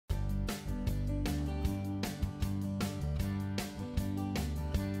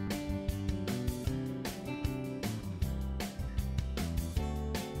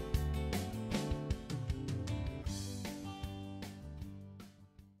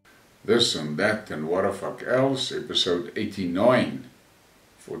this and that and what the fuck else, episode 89.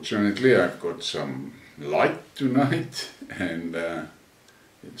 Fortunately, I've got some light tonight, and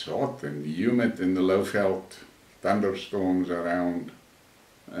it's hot and humid in the Lowveld, thunderstorms around,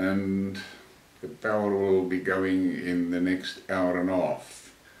 and the power will be going in the next hour and a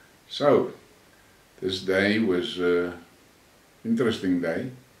half. So, this day was an interesting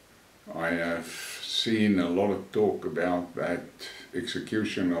day. I have seen a lot of talk about that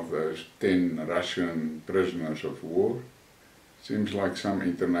execution of those 10 Russian prisoners of war. Seems like some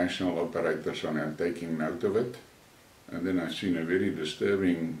international operators are now taking note of it. And then I've seen a very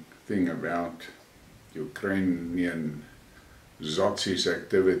disturbing thing about Ukrainian Zazis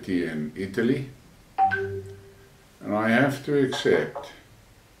activity in Italy. And I have to accept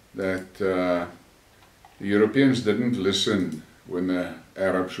that the Europeans didn't listen when the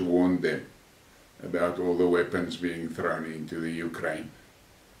Arabs warned them about all the weapons being thrown into the Ukraine.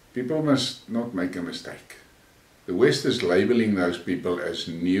 People must not make a mistake. The West is labeling those people as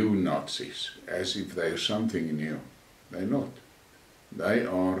new Nazis, as if they are something new. They're not. They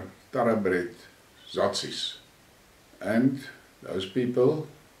are thoroughbred Zazis. And those people,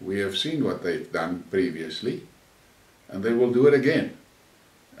 we have seen what they've done previously, and they will do it again.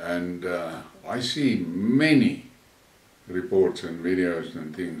 And I see many reports and videos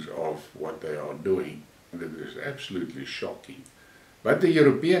and things of what they are doing, and it is absolutely shocking. But the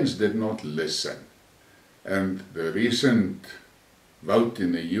Europeans did not listen. And the recent vote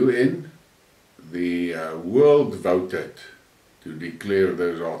in the UN, the world voted to declare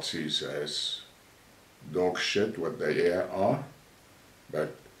the Nazis as dog shit, what they are.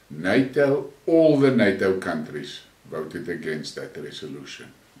 But NATO, all the NATO countries voted against that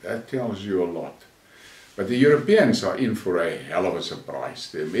resolution. That tells you a lot. But the Europeans are in for a hell of a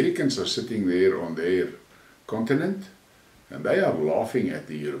surprise. The Americans are sitting there on their continent, and they are laughing at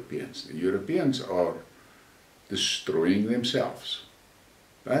the Europeans. The Europeans are destroying themselves,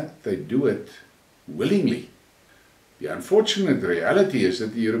 but they do it willingly. The unfortunate reality is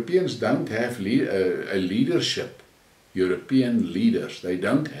that the Europeans don't have a leadership, European leaders. They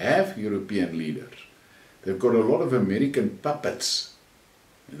don't have European leaders. They've got a lot of American puppets,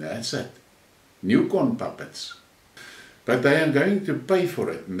 and that's it. Newcon puppets. But they are going to pay for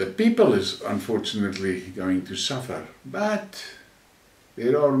it, and the people is unfortunately going to suffer. But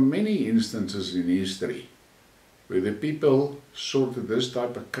there are many instances in history where the people sorted this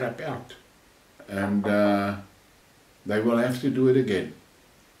type of crap out, and they will have to do it again.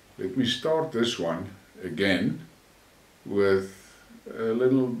 Let me start this one again with a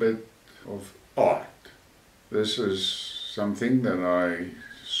little bit of art. This is something that I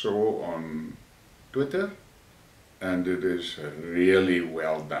saw on Twitter, and it is really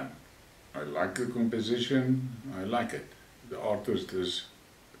well done. I like the composition, I like it. The artist is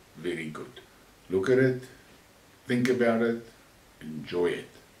very good. Look at it, think about it, enjoy it.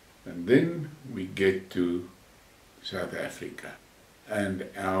 And then we get to South Africa and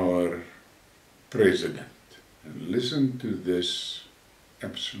our president. And listen to this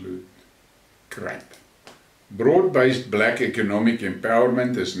absolute crap. Broad-based black economic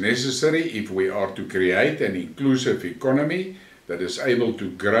empowerment is necessary if we are to create an inclusive economy that is able to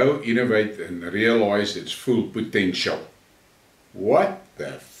grow, innovate, and realize its full potential. What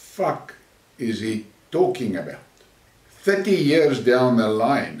the fuck is he talking about? 30 years down the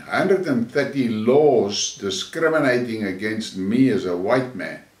line, 130 laws discriminating against me as a white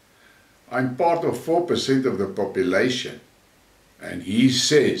man. I'm part of 4% of the population, and he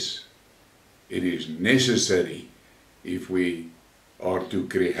says it is necessary if we are to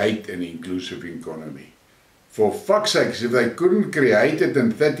create an inclusive economy. For fuck's sakes, if they couldn't create it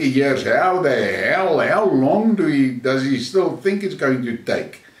in 30 years, how the hell, how long does he still think it's going to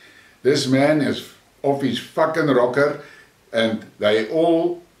take? This man is off his fucking rocker, and they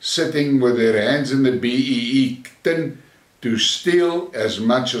all sitting with their hands in the BEE tin to steal as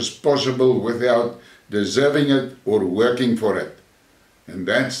much as possible without deserving it or working for it. And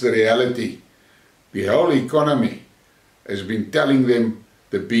that's the reality. The whole economy has been telling them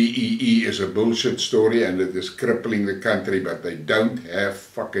the BEE is a bullshit story and it is crippling the country, but they don't have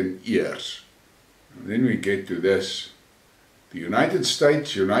fucking ears. And then we get to this. The United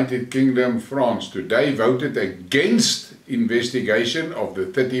States, United Kingdom, France today voted against investigation of the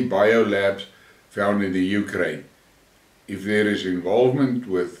 30 biolabs found in the Ukraine. If there is involvement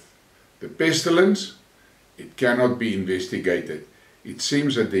with the pestilence, it cannot be investigated. It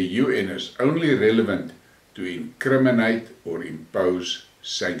seems that the UN is only relevant to incriminate or impose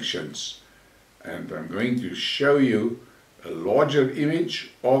sanctions. And I'm going to show you a larger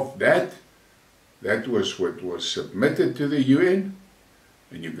image of that. That was what was submitted to the UN.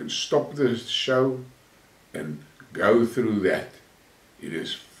 and you can stop the show and go through that. It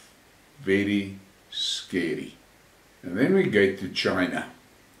is very scary. And then we get to China,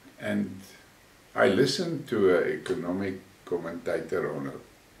 and I listened to an economic commentator on a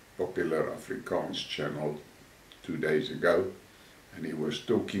popular Afrikaans channel 2 days ago, and he was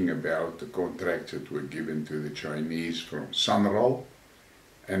talking about the contracts that were given to the Chinese from Sunroll.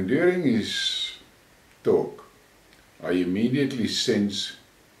 And during his talk, I immediately sensed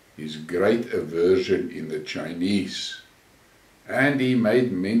his great aversion in the Chinese. And he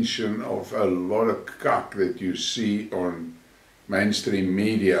made mention of a lot of kak that you see on mainstream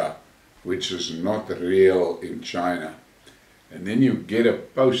media, which is not real in China. And then you get a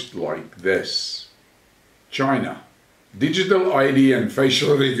post like this: China, digital ID and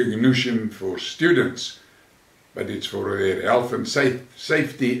facial recognition for students, but it's for their health and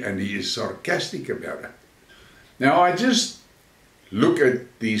safety, and he is sarcastic about it. Now I just look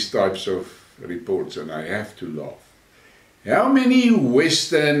at these types of reports and I have to laugh. How many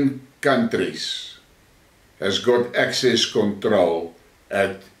Western countries has got access control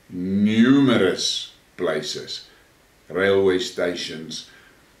at numerous places? Railway stations,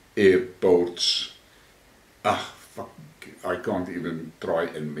 airports. I can't even try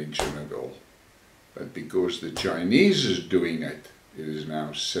and mention it all. But because the Chinese is doing it, it is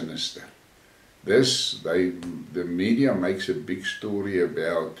now sinister. The media makes a big story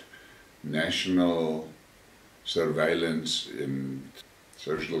about national surveillance and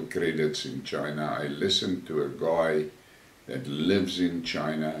social credits in China. I listened to a guy that lives in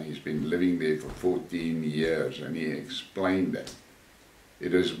China. He's been living there for 14 years, and he explained that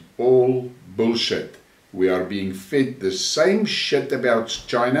it is all bullshit. We are being fed the same shit about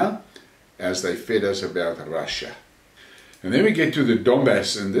China as they fed us about Russia. And then we get to the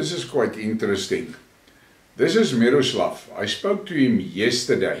Donbas, and this is quite interesting. This is Miroslav. I spoke to him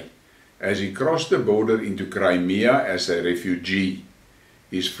yesterday as he crossed the border into Crimea as a refugee.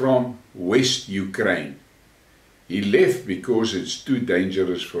 He's from West Ukraine. He left because it's too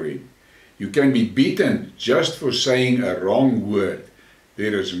dangerous for him. You can be beaten just for saying a wrong word.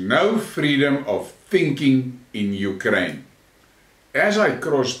 There is no freedom of thinking in Ukraine. As I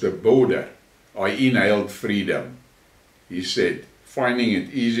crossed the border, I inhaled freedom, he said, finding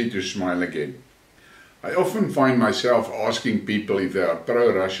it easy to smile again. I often find myself asking people if they are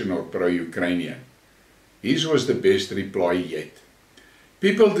pro-Russian or pro-Ukrainian. His was the best reply yet.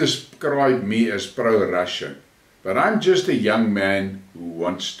 People describe me as pro-Russian, but I'm just a young man who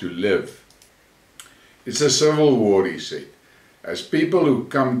wants to live. It's a civil war, he said, as people who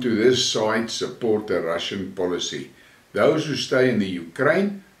come to this side support the Russian policy. Those who stay in the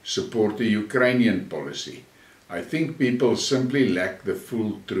Ukraine support the Ukrainian policy. I think people simply lack the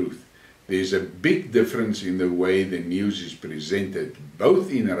full truth. There's a big difference in the way the news is presented,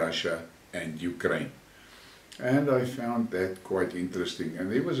 both in Russia and Ukraine. And I found that quite interesting. And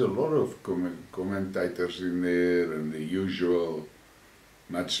there was a lot of commentators in there and the usual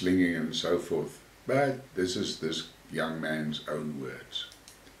mudslinging and so forth. But this is this young man's own words.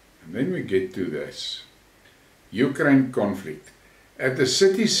 And then we get to this. Ukraine conflict. At the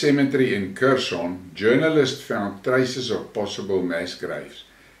city cemetery in Kherson, journalists found traces of possible mass graves.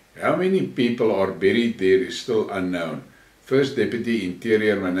 How many people are buried there is still unknown. First Deputy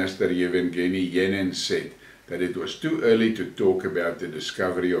Interior Minister Yevgeny Yenin said that it was too early to talk about the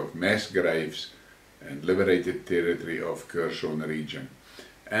discovery of mass graves and liberated territory of Kherson region.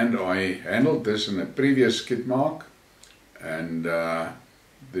 And I handled this in a previous Skidmark, and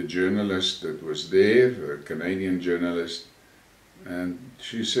the journalist that was there, a Canadian journalist, and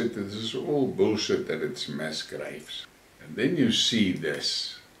she said that this is all bullshit, that it's mass graves. And then you see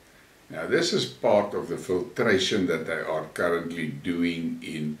this. Now this is part of the filtration that they are currently doing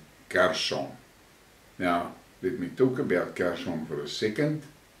in Kherson. Now let me talk about Kherson for a second.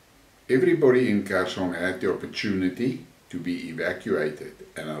 Everybody in Kherson had the opportunity to be evacuated,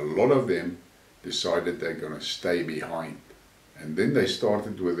 and a lot of them decided they're going to stay behind. And then they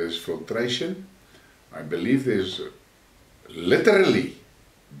started with this filtration. I believe there's literally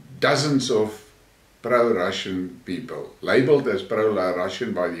dozens of pro-Russian people, labeled as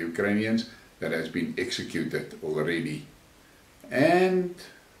pro-Russian by the Ukrainians, that has been executed already. And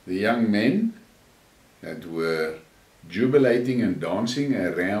the young men that were jubilating and dancing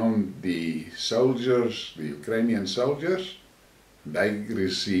around the soldiers, the Ukrainian soldiers, they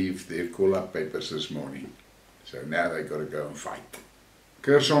received their call-up papers this morning. So now they got to go and fight.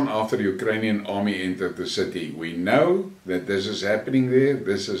 Kherson, after the Ukrainian army entered the city. We know that this is happening there.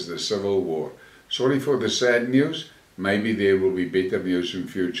 This is the civil war. Sorry for the sad news. Maybe there will be better news in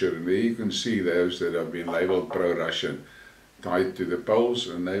future. And there you can see those that have been labeled pro-Russian. tied to the poles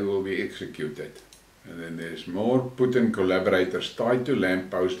and they will be executed. And then there's more Putin collaborators tied to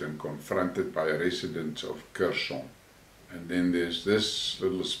lampposts and confronted by residents of Kherson. And then there's this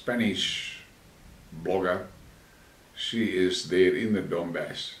little Spanish blogger. She is there in the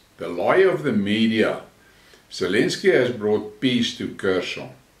Donbas. The lie of the media. Zelensky has brought peace to Kherson.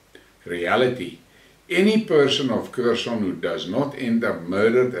 Reality. Any person of Kherson who does not end up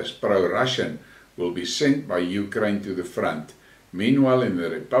murdered as pro-Russian will be sent by Ukraine to the front. Meanwhile, in the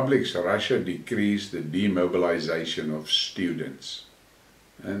republics, Russia decrees the demobilization of students.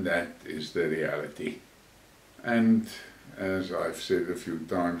 And that is the reality. And as I've said a few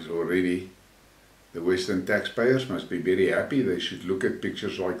times already, the Western taxpayers must be very happy. They should look at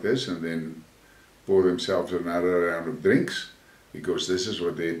pictures like this and then pour themselves another round of drinks, because this is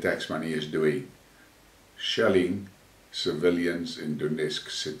what their tax money is doing. Shelling civilians in Donetsk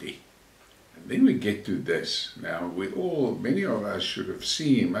city. And then we get to this. Now, many of us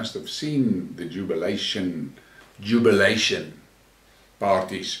must have seen the jubilation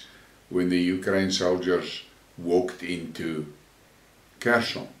parties when the Ukraine soldiers walked into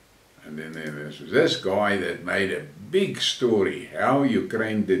Kherson. And then there's this guy that made a big story, how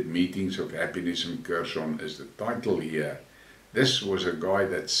Ukraine did meetings of happiness in Kherson is the title here. This was a guy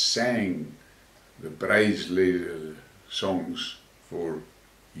that sang the praise songs for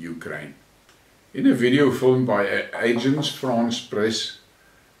Ukraine. In a video filmed by Agence France Press,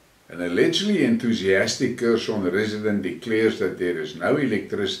 an allegedly enthusiastic Kherson resident declares that there is no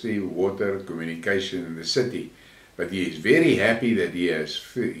electricity, water, communication in the city, but he is very happy that he has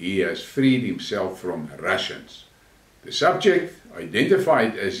freed himself from Russians. The subject,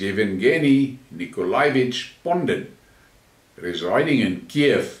 identified as Yevgeny Nikolaevich Pondin, residing in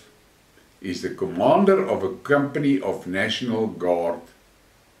Kiev, is the commander of a company of National Guard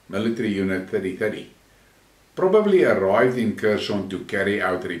Military Unit 3030, probably arrived in Kherson to carry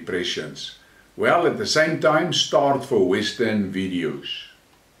out repressions, while at the same time starved for Western videos.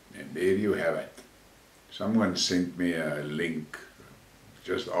 And there you have it. Someone sent me a link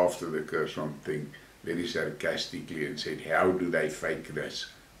just after the Kherson thing, very sarcastically, and said, how do they fake this?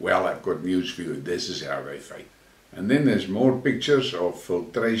 Well, I've got news for you, this is how they fake. And then there's more pictures of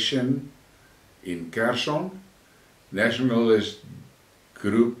filtration in Kherson. Nationalist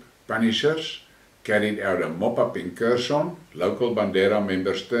group Punishers carried out a mop-up in Kherson. Local Bandera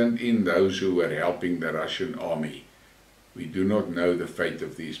members turned in those who were helping the Russian army. We do not know the fate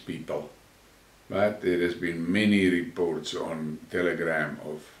of these people, but there has been many reports on Telegram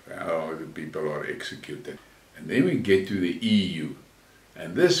of how the people are executed. And then we get to the EU.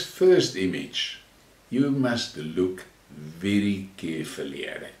 And this first image, you must look very carefully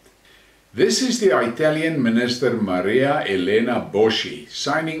at it. This is the Italian Minister Maria Elena Boschi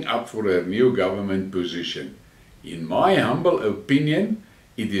signing up for her new government position. In my humble opinion,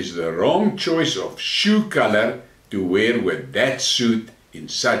 it is the wrong choice of shoe color to wear with that suit in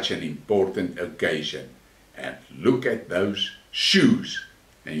such an important occasion. And look at those shoes.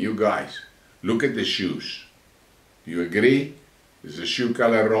 And you guys, look at the shoes. Do you agree? Is the shoe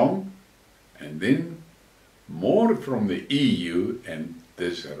color wrong? And then more from the EU and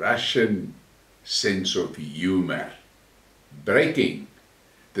this Russian sense of humor. Breaking.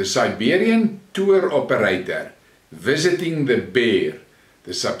 The Siberian tour operator visiting the Bear,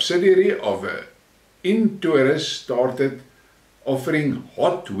 the subsidiary of InTourist, started offering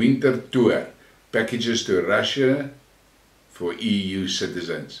hot winter tour packages to Russia for EU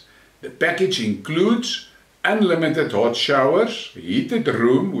citizens. The package includes unlimited hot showers, heated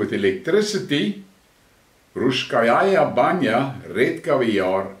room with electricity, Ruskaya banya, red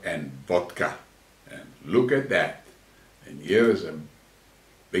caviar and vodka. And look at that. And here is a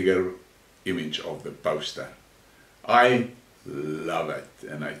bigger image of the poster. I love it,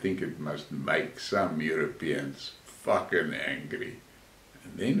 and I think it must make some Europeans fucking angry.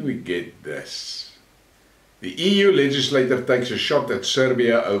 And then we get this. The EU legislator takes a shot at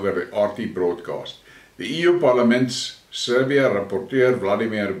Serbia over the RT broadcast. The EU Parliament's Serbia rapporteur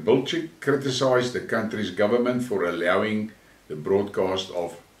Vladimir Bilčík criticized the country's government for allowing the broadcast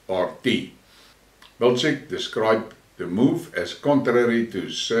of RT. Bilčík described the move as contrary to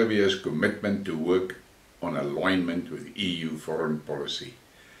Serbia's commitment to work on alignment with EU foreign policy.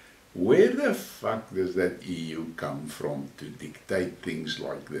 Where the fuck does that EU come from to dictate things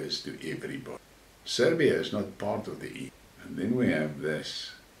like this to everybody? Serbia is not part of the EU. And then we have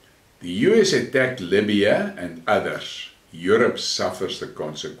this. The US attacked Libya and others. Europe suffers the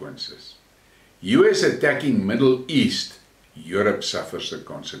consequences. US attacking Middle East. Europe suffers the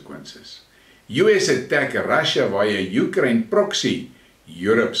consequences. US attack Russia via Ukraine proxy.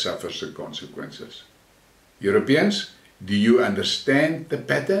 Europe suffers the consequences. Europeans, Do you understand the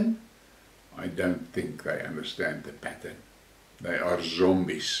pattern? I don't think they understand the pattern. They are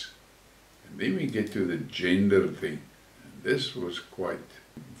zombies. And then we get to the gender thing. And this was quite,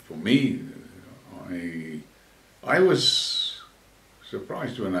 for me, I was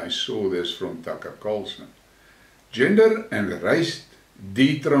surprised when I saw this from Tucker Carlson. Gender and race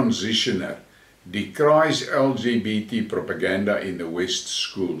detransitioner decries LGBT propaganda in the West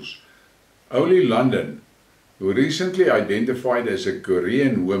schools. Only London, who recently identified as a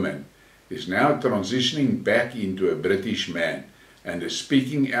Korean woman, is now transitioning back into a British man and is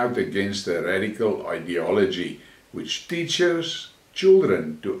speaking out against the radical ideology which teaches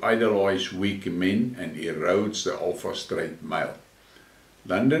children to idolize weak men and erodes the alpha straight male.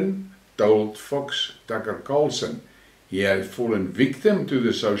 London told Fox Tucker Carlson he had fallen victim to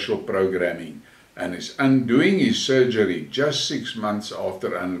the social programming and is undoing his surgery just 6 months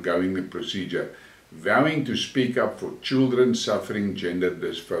after undergoing the procedure, vowing to speak up for children suffering gender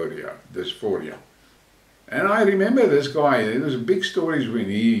dysphoria. And I remember this guy, there was big stories when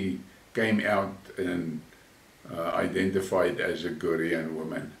he came out and identified as a Korean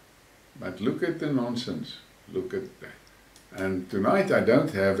woman. But look at the nonsense, look at that. And tonight I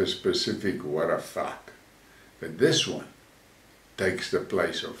don't have a specific what a fuck, but this one takes the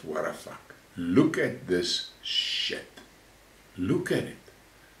place of what a fuck. Look at this shit. Look at it.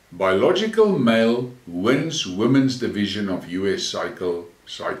 Biological male wins women's division of US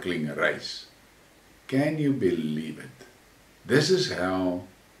cycling race. Can you believe it? This is how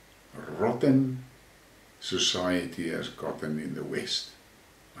rotten society has gotten in the West.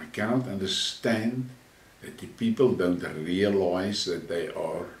 I cannot understand that the people don't realize that they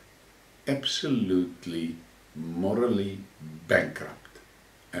are absolutely morally bankrupt.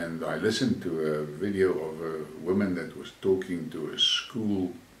 And I listened to a video of a woman that was talking to a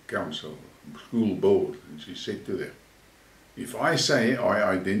school council, school board, and she said to them, if I say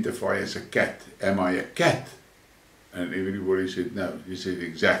I identify as a cat, am I a cat? And everybody said no. She said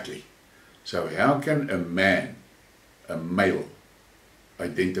exactly. So how can a man, a male,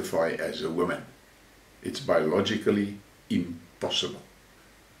 identify as a woman? It's biologically impossible.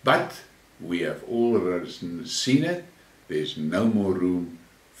 But we have all seen it. There's no more room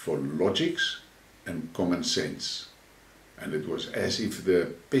for logics and common sense. And it was as if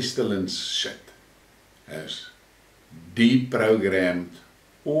the pestilence shit has deprogrammed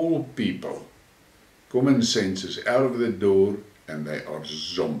all people. Common sense is out of the door and they are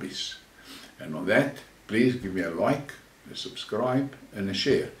zombies. And on that, please give me a like, a subscribe and a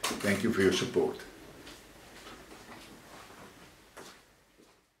share. Thank you for your support.